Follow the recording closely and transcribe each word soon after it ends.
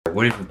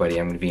What up everybody,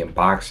 I'm going to be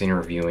unboxing and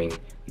reviewing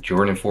the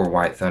Jordan 4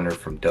 White Thunder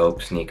from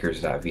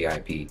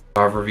Dopesneakers.vip.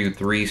 I've reviewed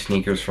 3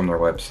 sneakers from their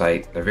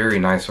website. They're very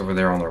nice over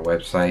there on their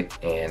website,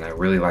 and I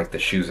really like the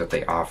shoes that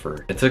they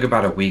offer. It took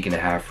about a week and a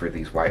half for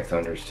these White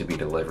Thunders to be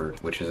delivered,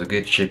 which is a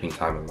good shipping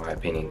time in my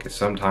opinion, because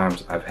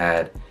sometimes I've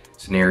had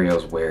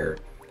scenarios where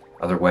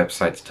other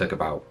websites took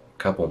about a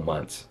couple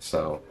months.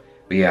 But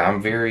yeah,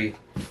 I'm very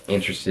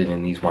interested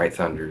in these White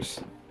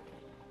Thunders.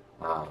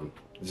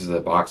 This is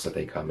the box that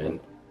they come in.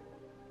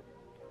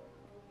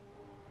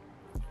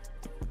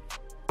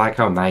 I like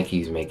how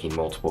Nike's making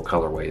multiple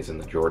colorways in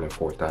the Jordan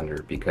 4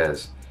 Thunder,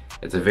 because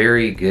it's a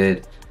very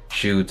good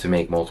shoe to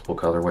make multiple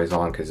colorways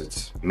on, because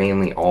it's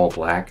mainly all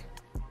black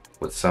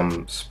with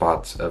some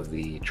spots of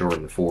the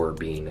Jordan 4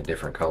 being a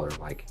different color,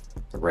 like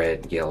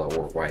red, yellow,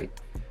 or white.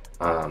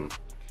 When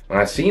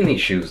I seen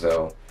these shoes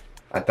though,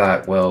 I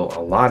thought, well,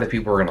 a lot of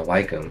people are going to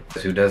like them.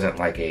 Who doesn't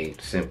like a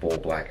simple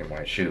black and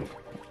white shoe?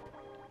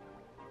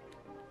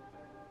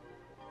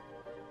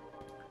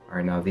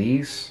 Alright, now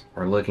these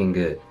are looking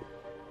good.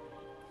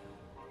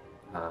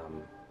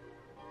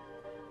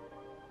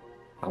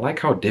 I like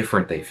how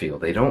different they feel.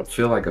 They don't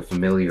feel like a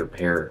familiar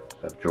pair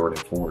of Jordan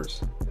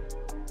 4s.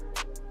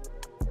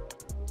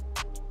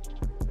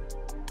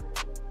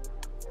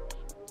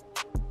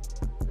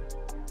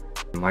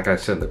 And like I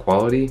said, the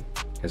quality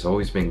has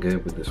always been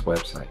good with this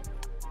website.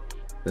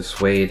 The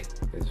suede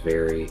is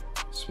very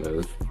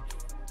smooth.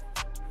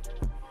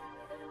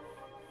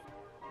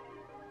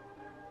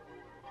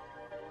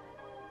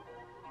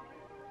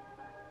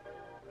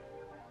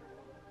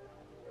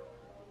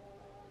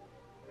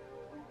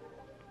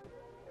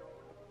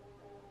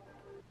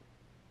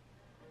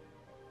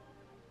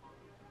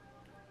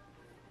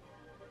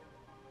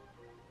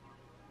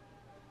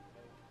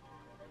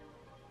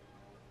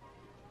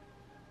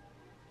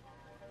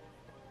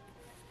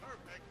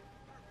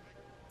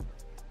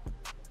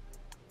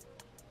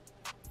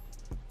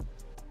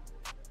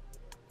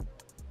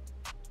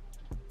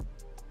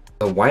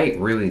 The white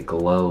really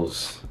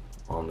glows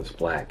on this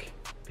black,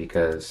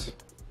 because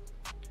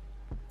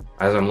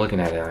as I'm looking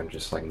at it, I'm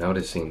just like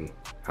noticing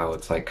how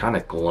it's like kind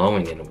of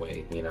glowing in a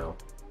way, you know.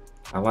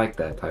 I like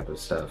that type of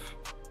stuff.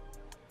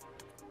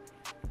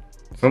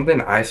 Something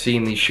I see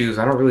in these shoes,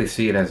 I don't really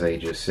see it as a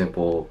just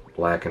simple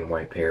black and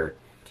white pair.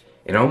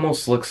 It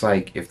almost looks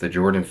like if the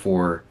Jordan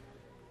 4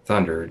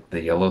 Thunder,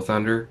 the yellow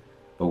Thunder,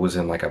 but was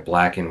in like a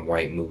black and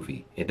white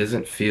movie. It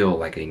doesn't feel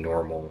like a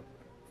normal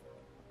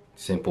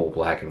simple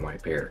black and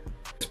white pair.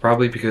 It's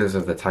probably because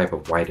of the type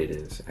of white it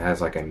is. It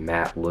has like a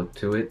matte look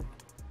to it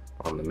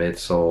on the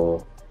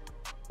midsole,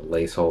 the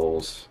lace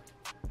holes,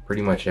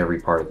 pretty much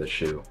every part of the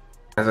shoe.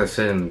 As I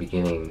said in the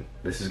beginning,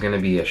 this is going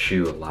to be a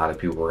shoe a lot of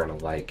people are going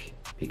to like,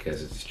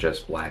 because it's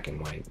just black and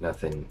white,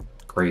 nothing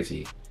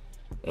crazy.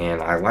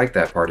 And I like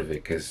that part of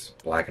it, because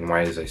black and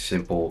white is a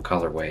simple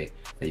colorway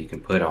that you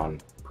can put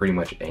on pretty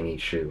much any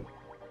shoe.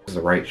 This is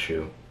the right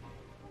shoe.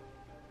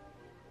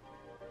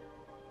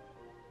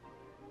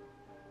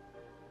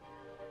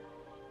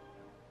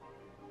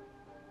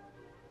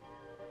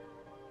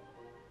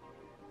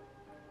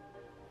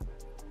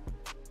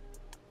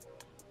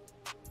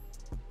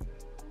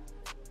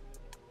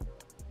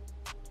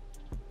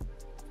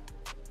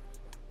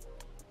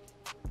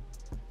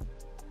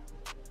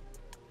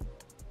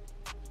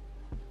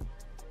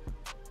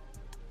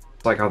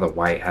 It's like how the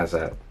white has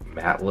that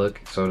matte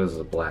look, so does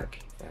the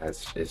black.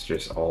 It's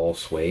just all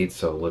suede,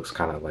 so it looks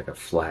kind of like a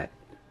flat.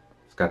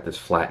 It's got this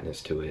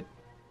flatness to it.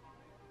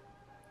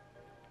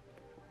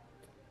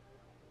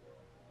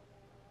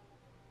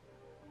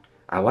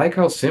 I like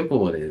how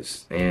simple it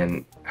is,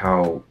 and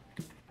how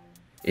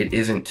it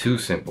isn't too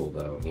simple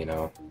though, you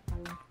know.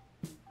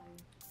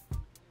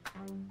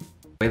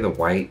 The way the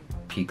white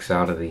peeks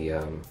out of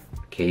the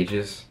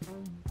cages,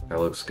 that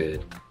looks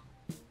good.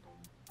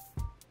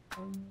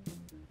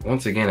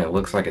 Once again, it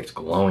looks like it's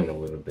glowing a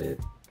little bit.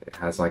 It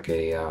has like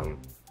a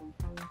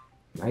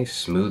nice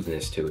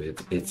smoothness to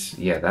it.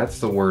 Yeah, that's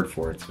the word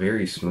for it. It's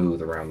very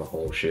smooth around the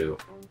whole shoe.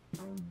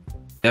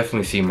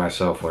 Definitely see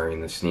myself wearing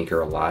this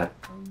sneaker a lot,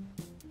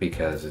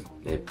 because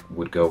it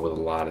would go with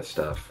a lot of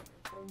stuff.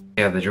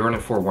 Yeah, the Jordan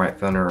 4 White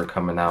Thunder are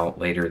coming out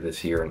later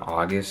this year in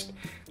August.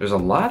 There's a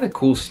lot of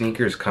cool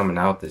sneakers coming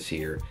out this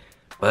year,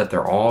 but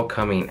they're all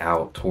coming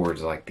out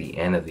towards like the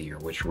end of the year,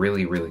 which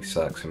really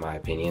sucks in my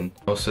opinion.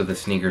 Most of the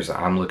sneakers that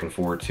I'm looking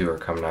forward to are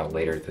coming out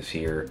later this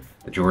year.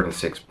 The Jordan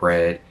 6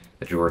 Bread,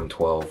 the Jordan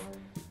 12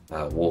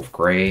 Wolf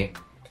Gray,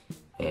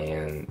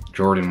 and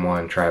Jordan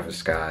 1 Travis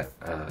Scott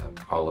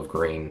Olive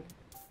Green.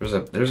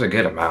 There's a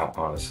good amount,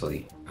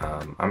 honestly.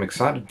 I'm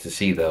excited to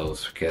see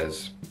those,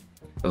 because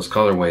those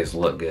colorways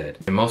look good.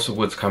 And most of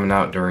what's coming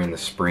out during the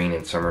spring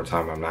and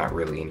summertime I'm not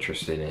really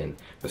interested in,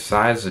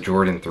 besides the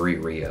Jordan 3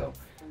 Rio.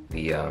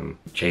 The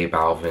J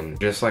Balvin,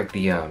 just like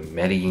the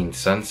Medellin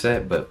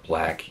Sunset, but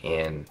black,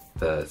 and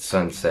the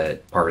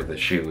sunset part of the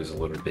shoe is a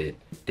little bit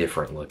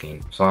different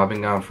looking. So I've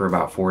been gone for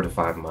about 4 to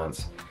 5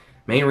 months.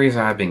 Main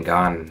reason I've been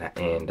gone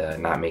and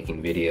not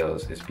making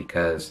videos is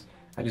because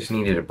I just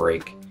needed a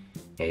break.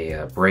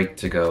 A break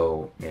to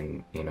go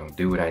and, you know,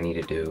 do what I need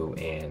to do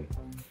and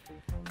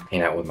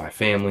hang out with my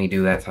family,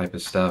 do that type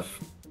of stuff.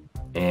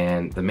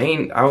 And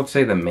I would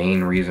say the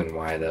main reason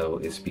why though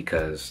is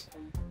because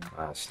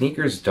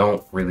sneakers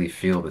don't really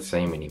feel the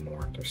same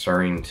anymore. They're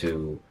starting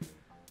to,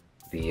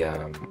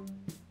 the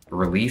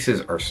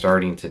releases are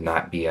starting to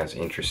not be as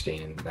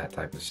interesting in that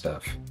type of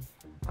stuff.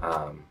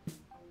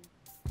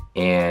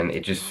 And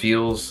it just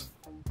feels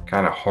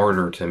kind of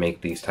harder to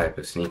make these type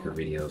of sneaker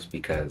videos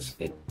because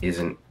it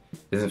doesn't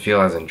feel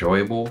as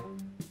enjoyable,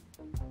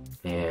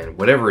 and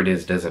whatever it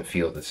is doesn't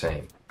feel the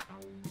same.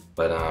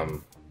 But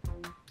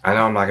I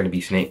know I'm not going to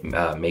be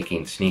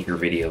making sneaker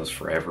videos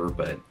forever,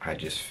 but I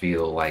just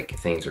feel like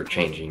things are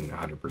changing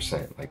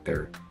 100%. Like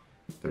they're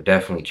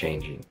definitely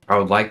changing. I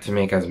would like to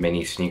make as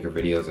many sneaker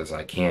videos as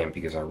I can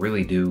because I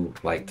really do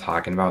like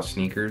talking about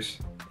sneakers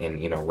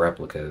and, you know,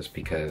 replicas,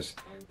 because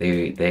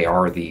they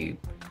are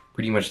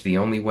pretty much the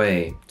only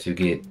way to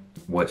get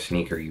what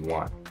sneaker you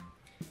want.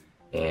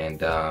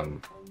 And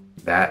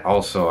that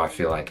also I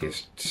feel like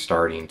is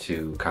starting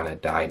to kind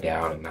of die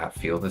down and not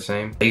feel the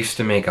same. I used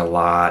to make a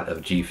lot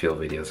of G Fuel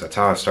videos. That's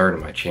how I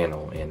started my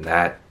channel, and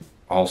that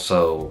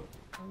also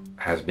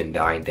has been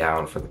dying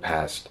down for the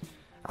past,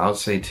 I would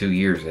say, 2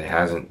 years. It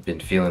hasn't been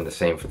feeling the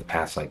same for the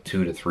past like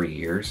 2 to 3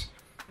 years,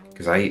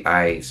 because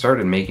I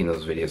started making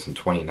those videos in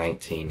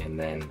 2019, and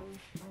then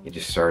it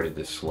just started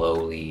to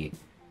slowly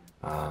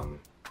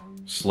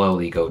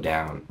go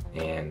down.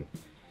 And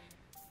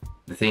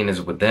the thing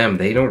is with them,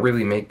 they don't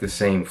really make the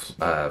same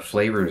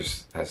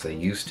flavors as they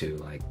used to.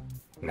 Like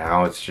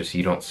now it's just,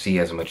 you don't see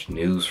as much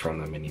news from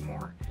them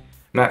anymore. I'm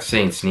not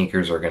saying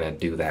sneakers are gonna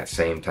do that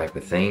same type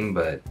of thing,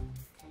 but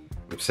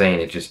I'm saying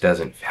it just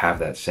doesn't have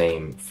that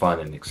same fun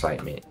and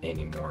excitement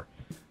anymore.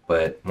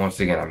 But once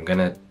again, I'm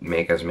gonna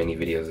make as many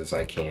videos as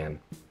I can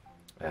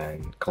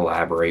and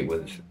collaborate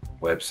with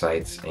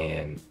websites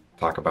and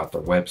talk about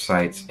their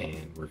websites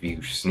and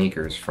review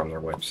sneakers from their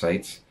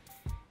websites.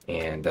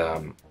 And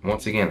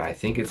once again, I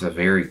think it's a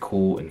very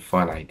cool and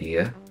fun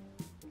idea.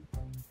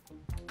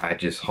 I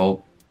just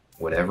hope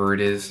whatever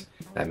it is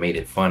that made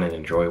it fun and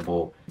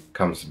enjoyable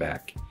comes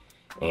back.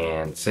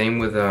 And same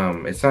with,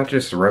 it's not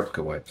just the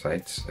Replica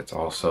websites, it's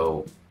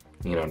also,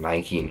 you know,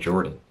 Nike and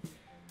Jordan.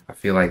 I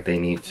feel like they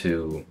need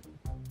to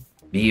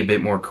be a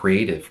bit more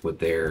creative with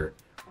their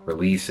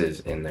releases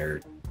and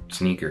their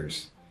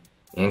sneakers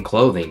and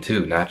clothing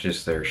too, not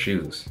just their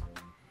shoes.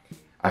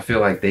 I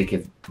feel like they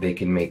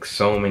can make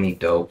so many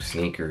dope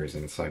sneakers,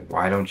 and it's like,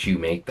 why don't you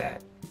make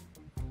that?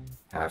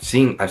 I've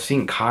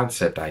seen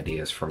concept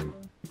ideas from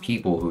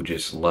people who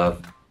just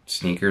love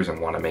sneakers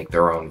and want to make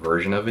their own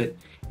version of it.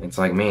 And it's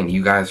like, man,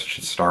 you guys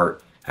should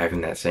start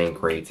having that same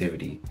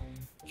creativity,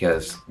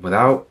 because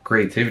without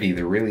creativity,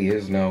 there really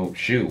is no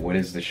shoe. What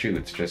is the shoe?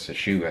 It's just a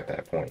shoe at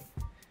that point.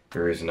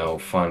 There is no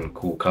fun,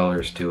 cool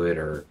colors to it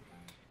or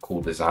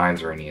cool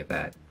designs or any of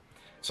that.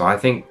 So I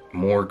think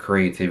more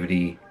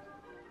creativity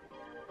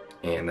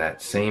and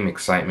that same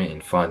excitement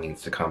and fun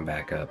needs to come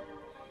back up.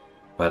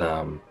 But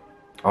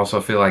also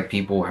feel like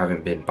people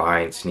haven't been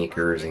buying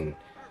sneakers and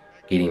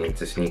getting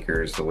into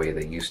sneakers the way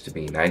they used to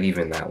be. Not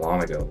even that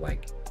long ago.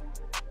 Like,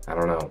 I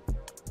don't know.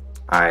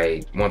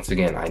 Once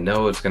again, I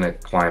know it's gonna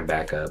climb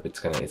back up. It's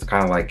kind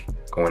of like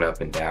going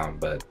up and down,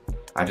 but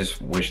I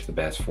just wish the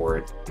best for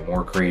it.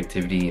 More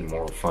creativity and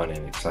more fun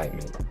and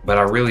excitement. But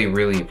I really,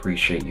 really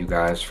appreciate you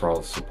guys for all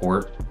the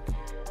support.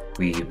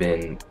 We've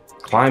been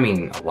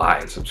climbing a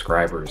lot in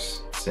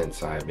subscribers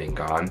since I've been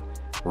gone.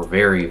 We're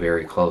very,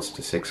 very close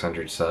to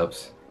 600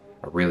 subs.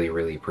 I really,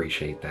 really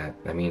appreciate that.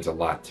 That means a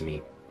lot to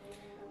me.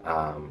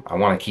 I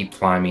want to keep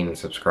climbing in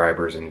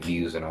subscribers and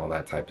views and all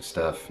that type of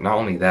stuff. Not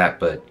only that,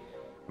 but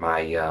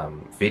my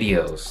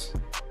videos,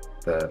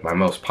 my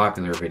most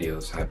popular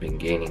videos have been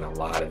gaining a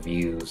lot of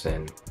views,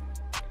 and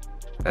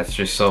that's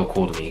just so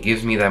cool to me. It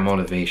gives me that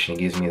motivation, it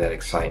gives me that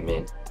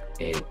excitement.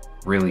 It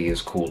really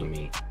is cool to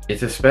me.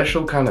 It's a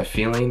special kind of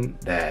feeling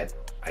that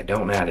I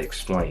don't know how to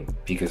explain,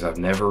 because I've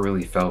never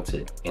really felt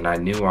it, and I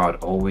knew I'd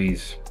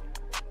always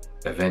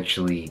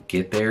eventually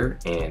get there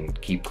and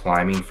keep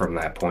climbing from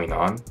that point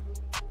on.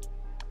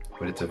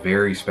 But it's a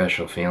very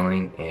special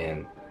feeling,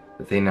 and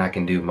the thing I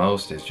can do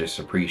most is just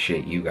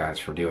appreciate you guys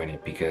for doing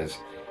it, because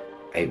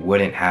it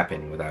wouldn't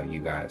happen without you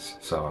guys.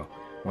 So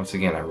once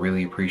again, I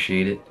really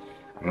appreciate it.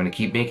 I'm going to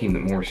keep making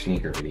more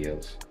sneaker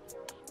videos.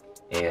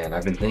 And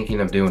I've been thinking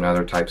of doing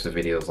other types of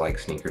videos like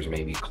sneakers,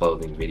 maybe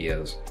clothing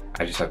videos.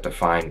 I just have to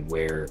find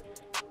where,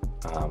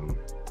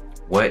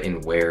 what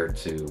and where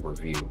to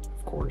review,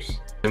 of course.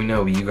 Let me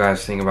know what you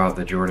guys think about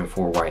the Jordan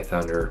 4 White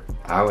Thunder.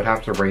 I would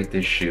have to rate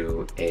this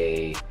shoe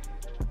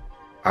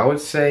I would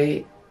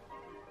say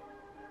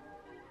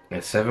a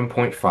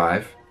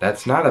 7.5.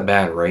 That's not a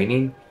bad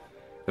rating.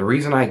 The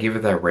reason I give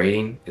it that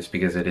rating is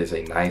because it is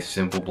a nice,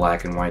 simple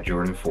black and white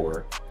Jordan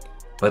 4.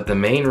 But the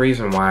main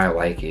reason why I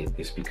like it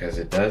is because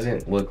it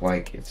doesn't look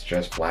like it's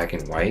just black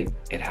and white.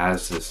 It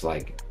has this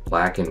like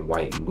black and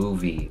white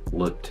movie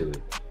look to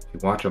it. If you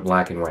watch a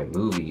black and white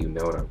movie, you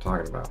know what I'm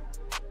talking about.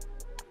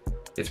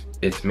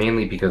 It's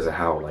mainly because of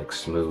how like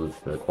smooth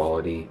the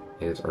quality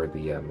is, or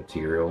the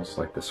materials,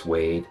 like the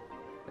suede.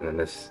 And then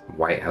this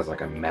white has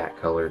like a matte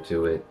color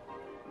to it.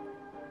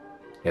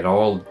 It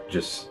all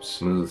just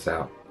smooths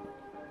out.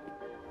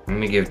 I'm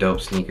gonna give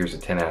Dope Sneakers a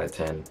 10 out of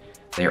 10.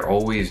 They're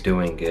always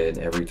doing good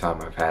every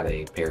time I've had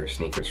a pair of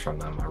sneakers from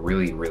them. I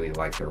really, really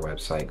like their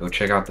website. Go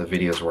check out the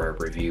videos where I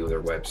review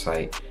their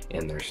website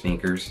and their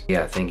sneakers.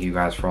 Yeah, thank you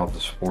guys for all the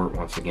support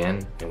once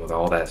again. And with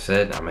all that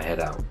said, I'm gonna head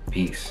out.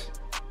 Peace.